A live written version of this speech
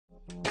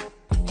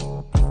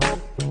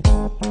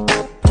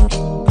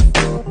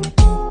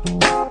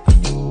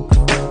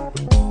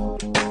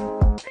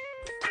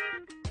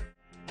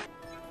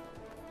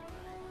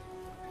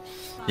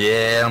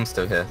Yeah, I'm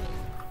still here.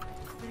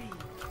 3,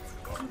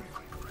 2,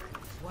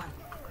 1.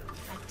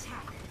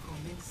 Attack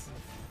commencing.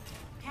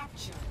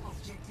 Capture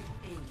objective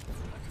A.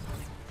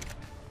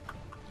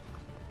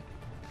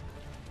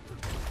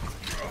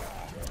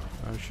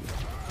 Oh shit.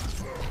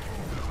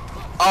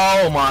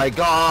 Oh my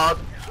god!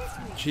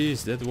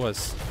 Jeez, that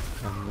was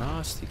a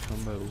nasty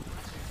combo.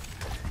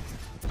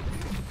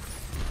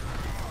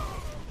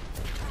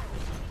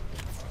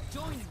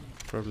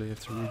 Probably have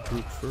to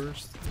regroup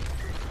first.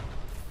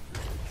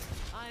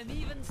 I'm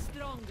even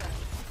stronger.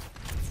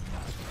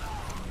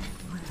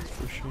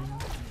 Pushing.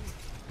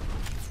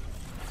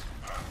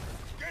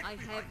 I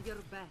have your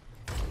back.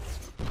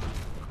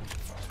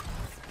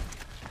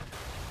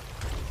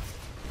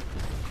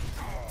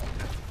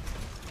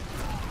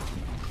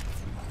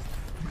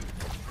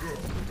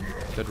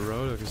 That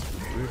Rodok is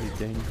really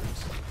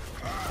dangerous.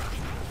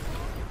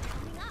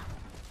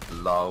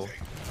 Low.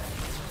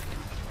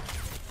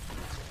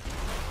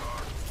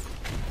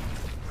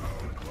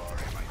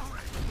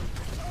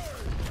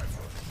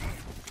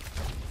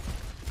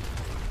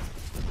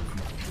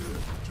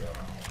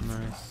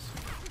 Nice.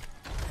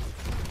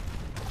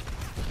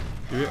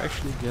 Do you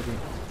actually get an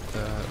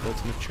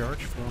ultimate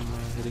charge from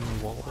hitting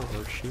a wall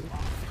or shield?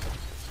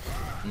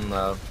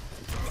 No.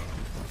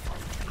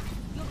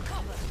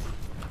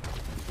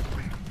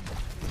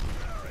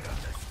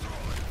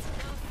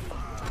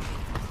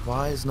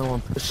 Why is no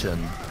one pushing?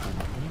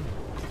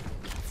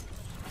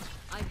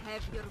 I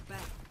have your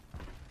back.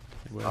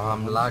 Well, Oh,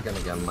 I'm lagging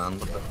again, man.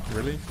 What the-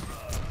 Really?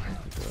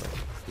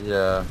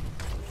 Yeah.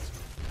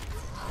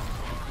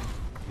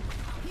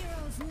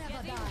 Heroes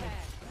never die.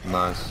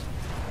 Nice.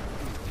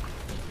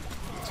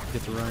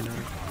 Get the Rhino.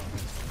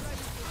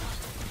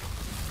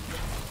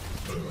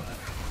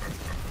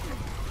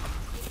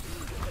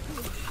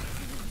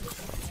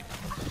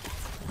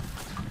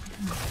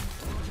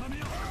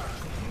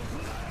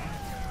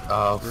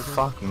 Oh,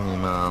 fuck me,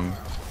 man.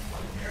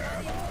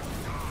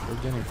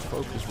 We're getting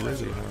focused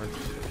really hard.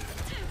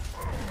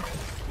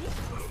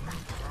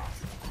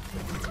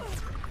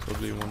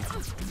 Probably want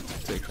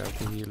to take out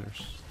the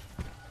healers.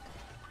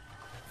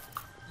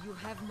 You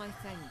have my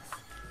thanks.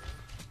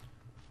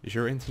 Is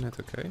your internet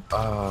okay?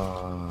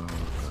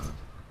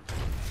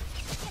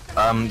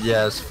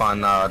 Yeah, it's fine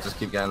now. I just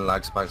keep getting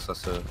lag spikes,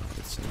 that's it.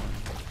 It's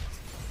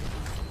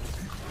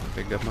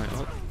okay, got my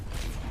ult.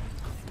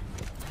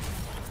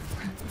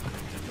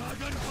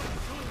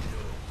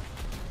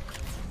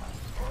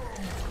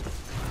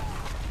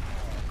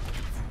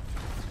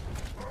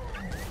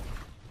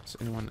 Does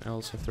anyone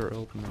else have their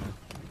ult now?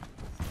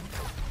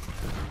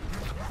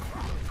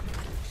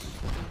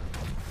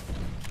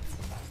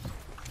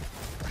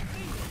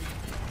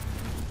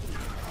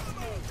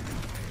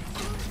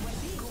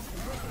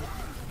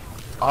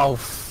 Oh,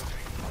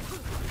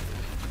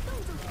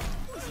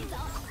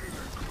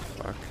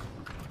 Fuck.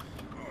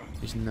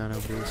 He's nano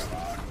boost.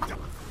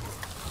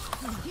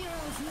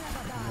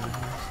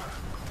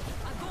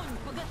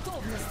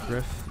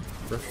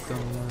 Breath down.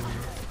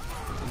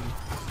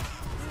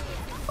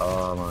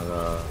 oh my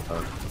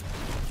god.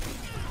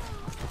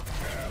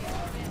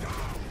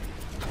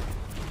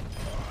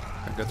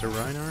 I got the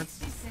Reinhardt.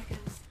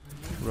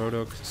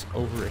 Rodok is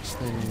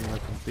overextending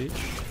like a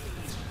bitch.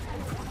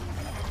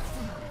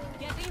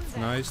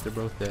 Nice, they're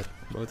both dead.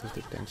 Both of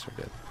the tanks are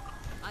dead.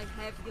 I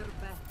have your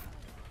back.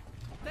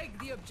 Take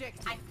the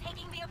objective. I'm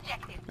taking the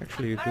objective.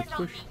 Actually, a good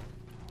push.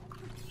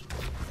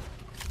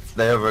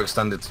 They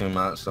overextended too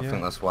much, I Yeah.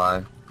 think that's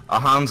why. Our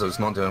Hanzo's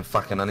not doing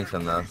fucking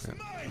anything there.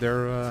 Yeah.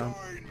 Their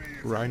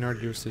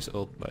Reinhardt used his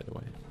ult, by the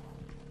way.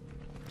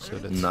 So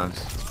that's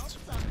Nice.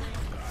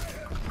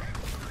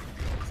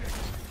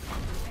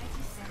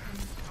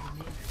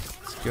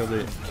 Let's kill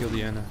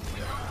the Anna.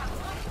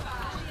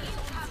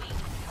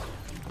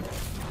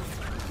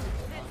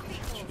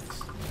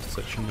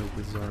 Such a noob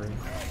with Zarya.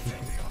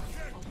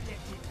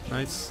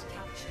 Nice.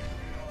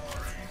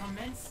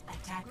 Commence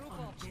attack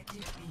on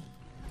objective B.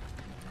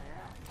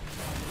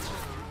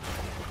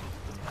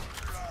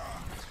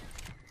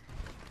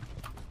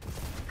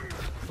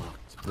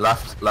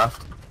 Left,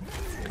 left.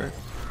 Okay.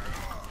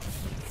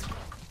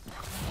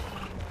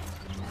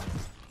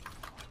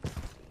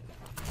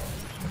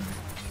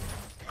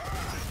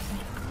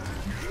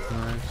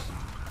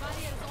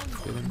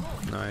 Nice. Get him.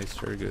 Nice,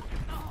 very good.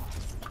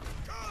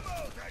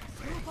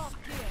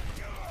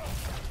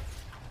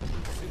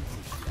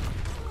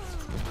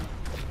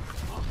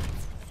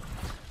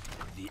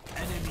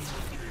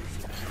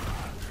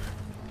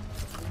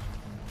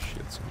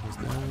 Shit, someone's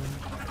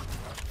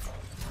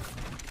down.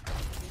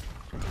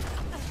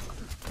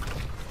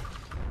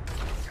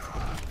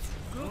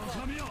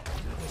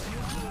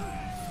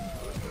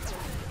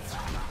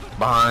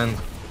 Behind.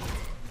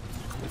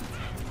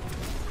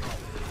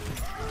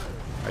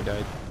 I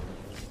died.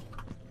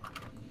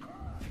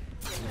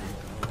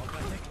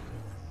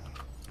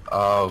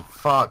 Oh,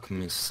 fuck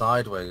me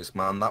sideways,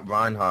 man. That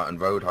Reinhardt and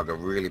Roadhog are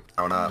really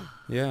powering up.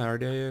 Yeah, are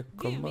they a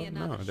Give combo? me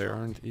No, another they shot.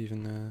 aren't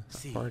even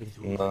a party.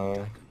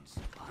 No.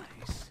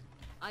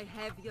 I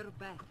have your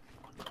back.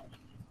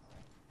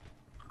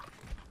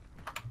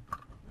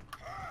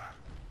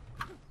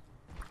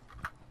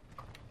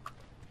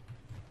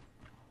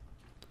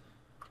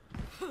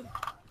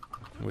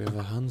 We have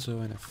a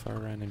Hanzo and a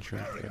Pharah and a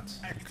Junkrat.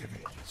 Okay.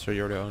 So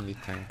you're the only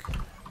tank.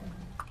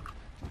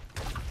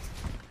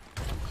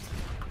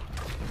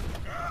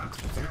 What the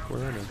fuck?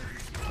 Where are they?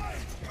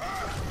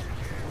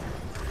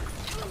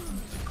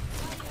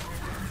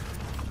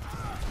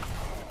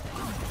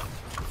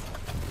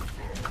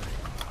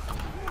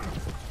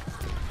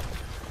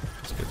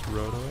 Let's get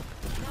Roto up.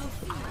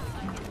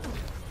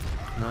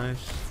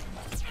 Nice.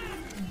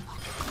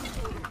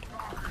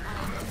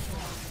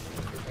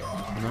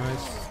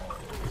 Nice.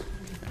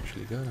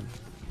 Actually got him.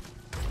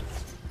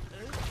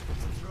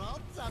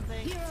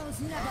 Heroes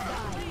never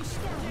die.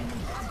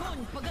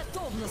 Огонь по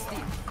готовности.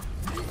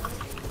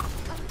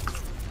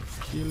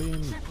 Kill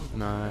him.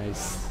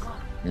 Nice.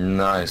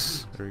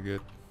 Nice. Very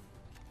good.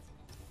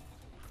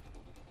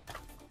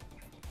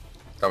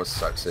 That was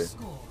sexy. It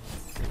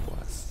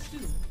was.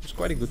 It was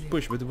quite a good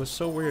push, but it was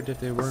so weird that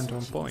they weren't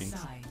on point.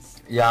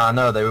 Yeah, I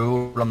know, they were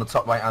all on the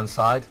top right hand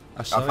side.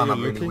 I saw found you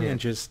that really looking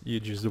weird. and you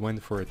just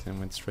went for it and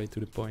went straight to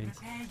the point.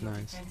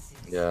 Nice.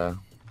 Yeah.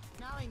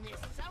 Knowing there's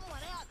someone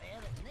out there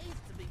that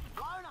needs to be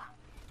blown up.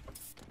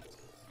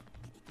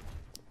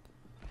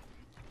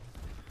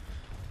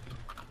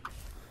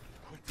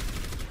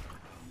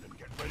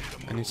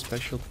 Any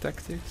special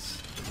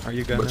tactics? Are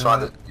you gonna...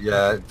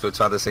 We'll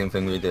try the same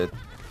thing we did.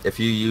 If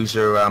you use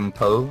your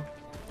pole,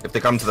 if they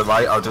come to the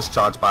right, I'll just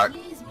charge back.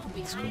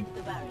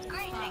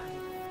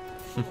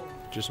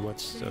 Just watch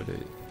so they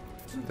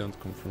don't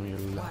come from your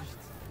left.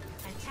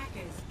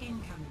 Attackers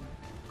incoming.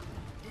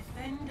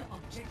 Defend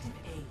objective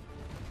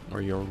A.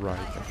 Or your right,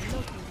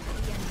 actually.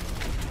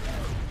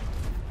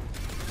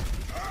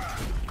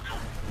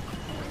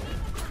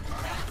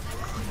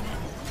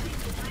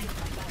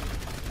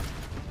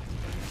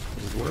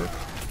 Does it work?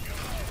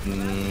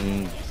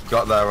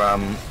 Got their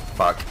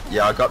fuck.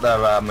 Yeah, I got their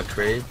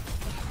McCree.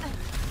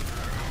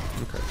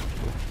 Okay,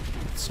 cool.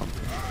 That's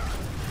something.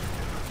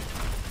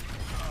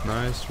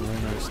 Nice,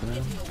 very nice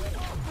now.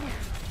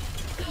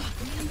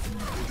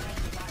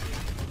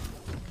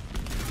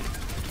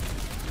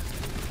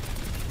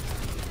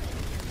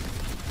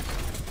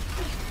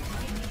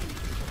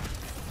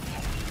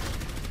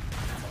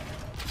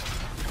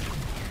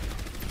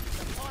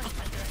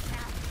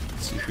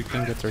 Let's see if we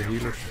can get their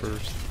healers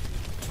first.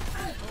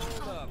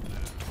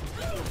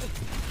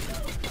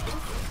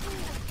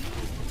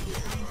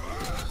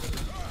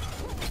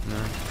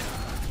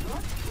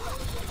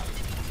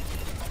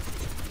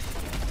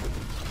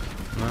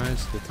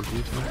 Nice, get the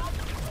Diva.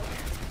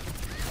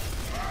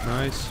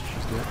 Nice,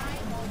 she's dead.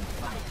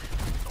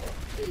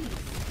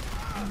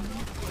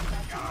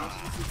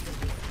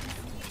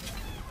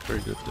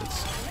 Very good,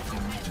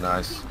 that's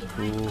Nice.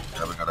 cool.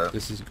 Yeah, we got it.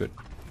 This is good.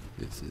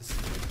 This is...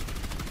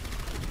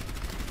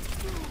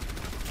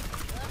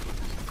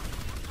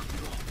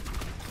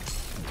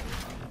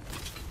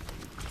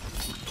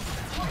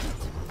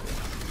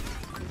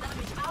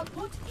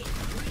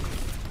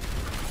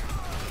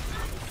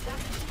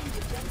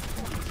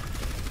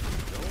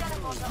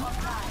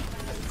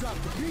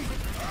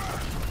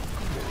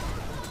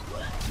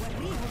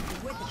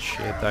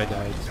 Shit, I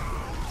died.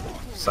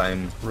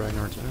 Same.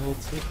 Reinhardt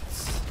ulted.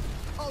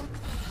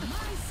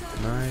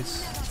 Nice.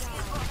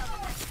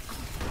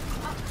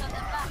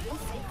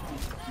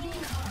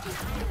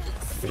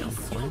 Okay, on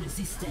point.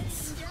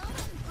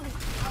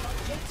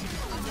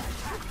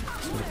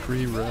 So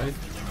free right.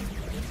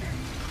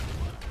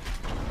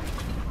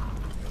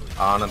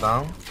 Arna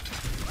down.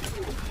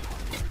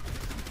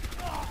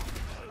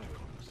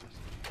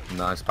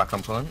 Nice, back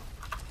on point.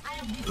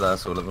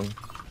 That's all of them.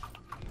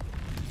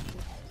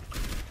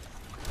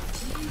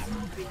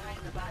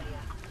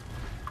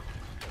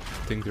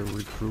 I think they're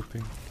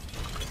regrouping.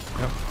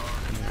 Yep.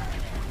 Yeah.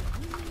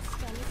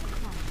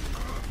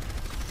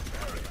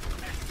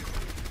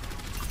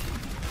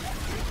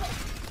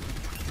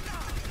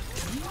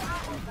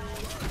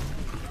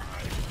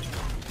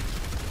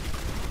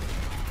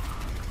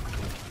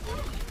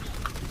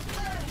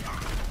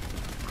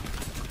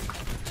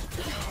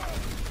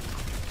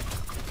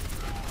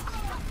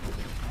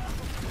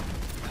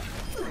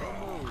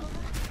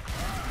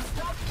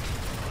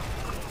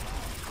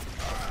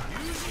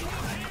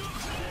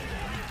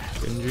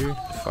 Genji?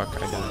 Fuck, I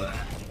died.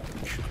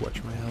 I should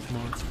watch my health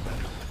more.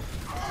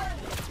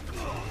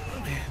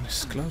 Man, this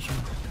is close,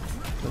 man.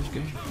 Close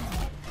game.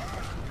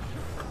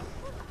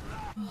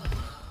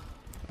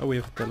 Oh, we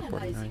have a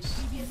teleport,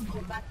 nice.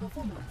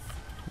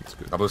 That's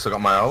good. I've also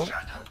got my ult.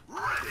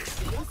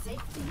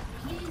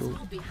 Cool.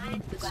 Hold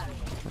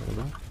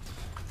on.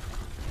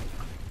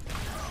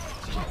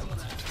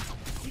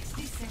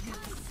 60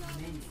 seconds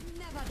remaining.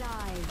 Never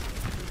die.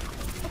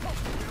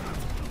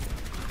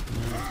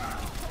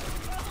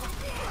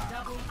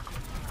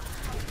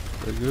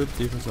 Very good,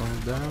 defense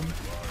almost down.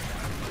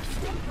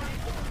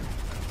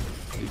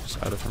 Defense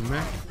out of her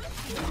mech.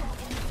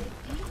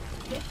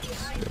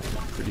 Still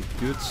pretty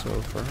good so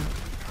far.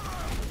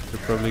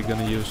 They're probably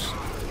gonna use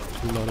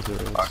a lot of their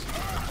ults.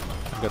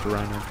 I got the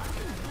Rhino.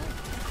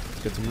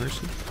 Get the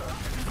Mercy.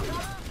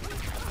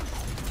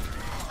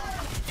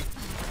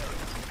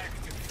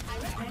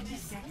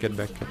 Get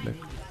back, get back.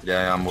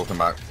 Yeah, I'm walking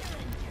back.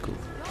 Cool.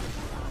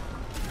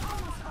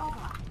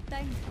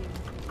 Thank you.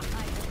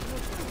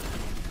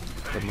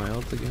 Got my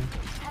ult again.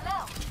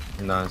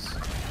 Nice.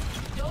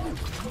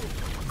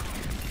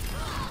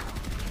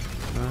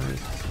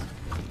 Nice.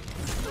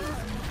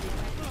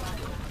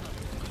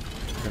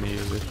 Gonna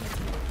use it.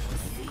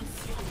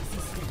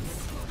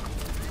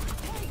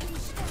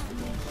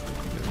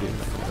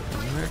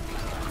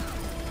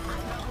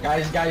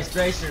 Guys,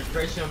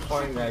 Tracer on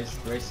point, guys,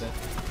 Tracer.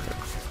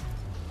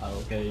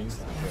 Okay.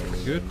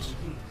 Good.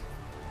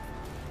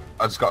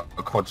 I just got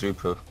a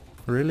quadruple.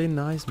 Really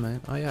nice,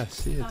 man. Oh yeah, I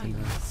see it in the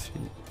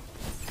feed.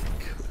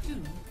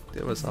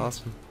 That was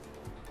awesome.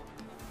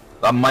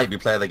 That might be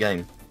player of the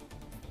game.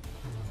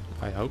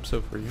 I hope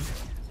so for you.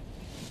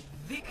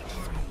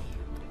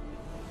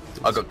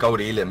 I got gold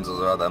elims as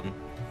well then.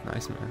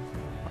 Nice, man.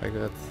 I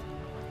got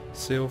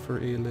silver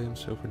elim,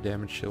 silver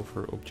damage,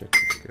 silver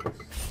objective skills,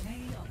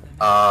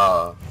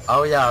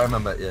 Oh yeah, I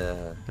remember,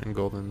 yeah. and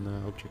golden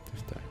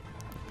objective tag.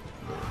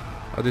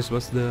 Oh, this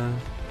was the...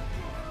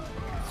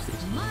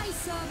 My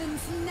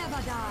servants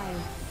never die.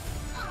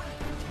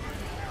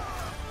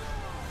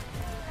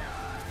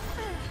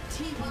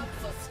 Team up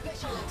for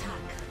special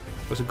attack.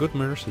 It was a good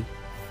mercy.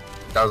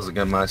 That was a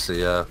good mercy,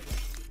 yeah.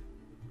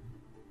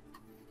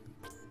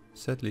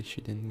 Sadly,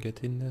 she didn't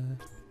get in the...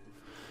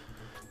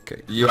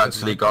 Okay. You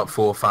actually got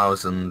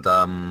 4,000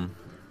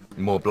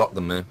 more block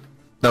than me.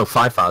 No,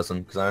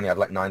 5,000, because I only had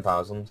like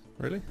 9,000.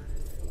 Really?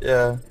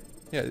 Yeah.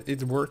 Yeah,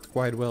 it worked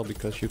quite well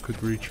because you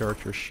could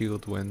recharge your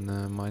shield when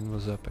mine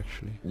was up,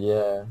 actually.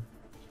 Yeah.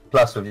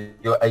 Plus, with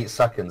your 8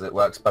 seconds, it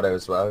works better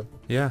as well.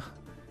 Yeah,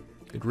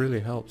 it really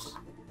helps.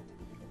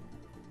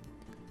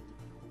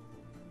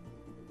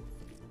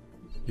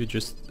 You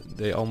just...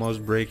 They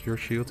almost break your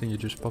shield and you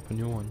just pop a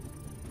new one.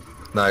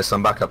 Nice,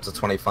 I'm back up to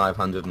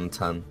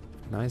 2,510.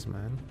 Nice,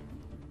 man.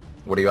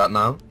 What are you at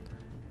now?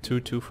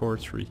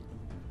 2243.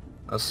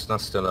 That's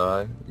still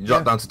alright. You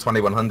dropped Yeah. down to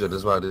 2,100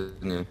 as well,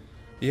 didn't you?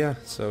 Yeah,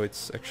 so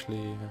it's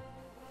actually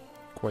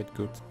quite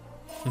good.